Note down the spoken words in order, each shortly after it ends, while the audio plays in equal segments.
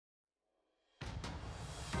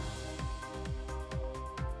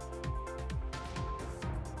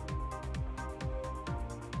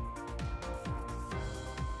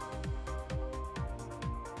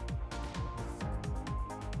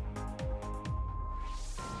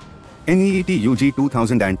NEET UG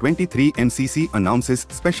 2023 MCC announces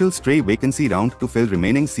Special Stray Vacancy Round to fill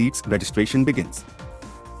remaining seats. Registration begins.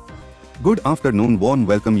 Good afternoon, warm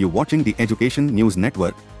welcome you watching the Education News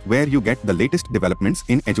Network, where you get the latest developments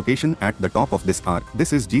in education at the top of this hour.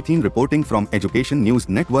 This is Jeethin reporting from Education News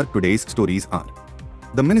Network. Today's stories are: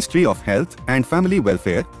 the Ministry of Health and Family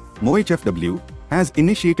Welfare, MoHFW, has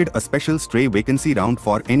initiated a special stray vacancy round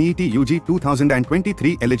for NEET UG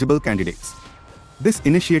 2023 eligible candidates. This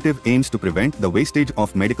initiative aims to prevent the wastage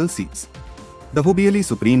of medical seats. The Hon'ble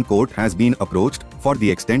Supreme Court has been approached for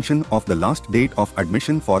the extension of the last date of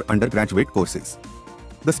admission for undergraduate courses.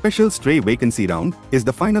 The Special Stray Vacancy Round is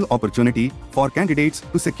the final opportunity for candidates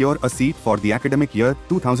to secure a seat for the academic year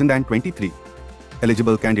 2023.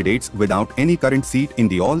 Eligible candidates without any current seat in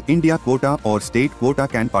the All India Quota or State Quota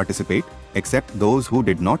can participate, except those who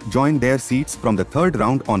did not join their seats from the third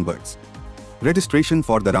round onwards. Registration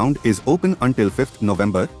for the round is open until 5th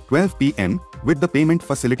November, 12 p.m., with the payment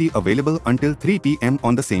facility available until 3 p.m.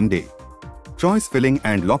 on the same day. Choice filling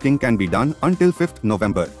and locking can be done until 5th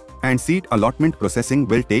November, and seat allotment processing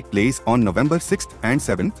will take place on November 6th and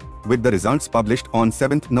 7th, with the results published on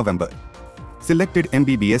 7th November. Selected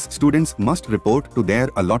MBBS students must report to their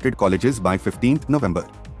allotted colleges by 15th November.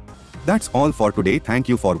 That's all for today. Thank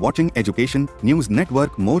you for watching Education News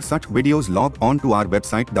Network. More such videos, log on to our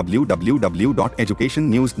website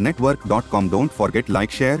www.educationnewsnetwork.com. Don't forget like,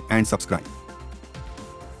 share and subscribe.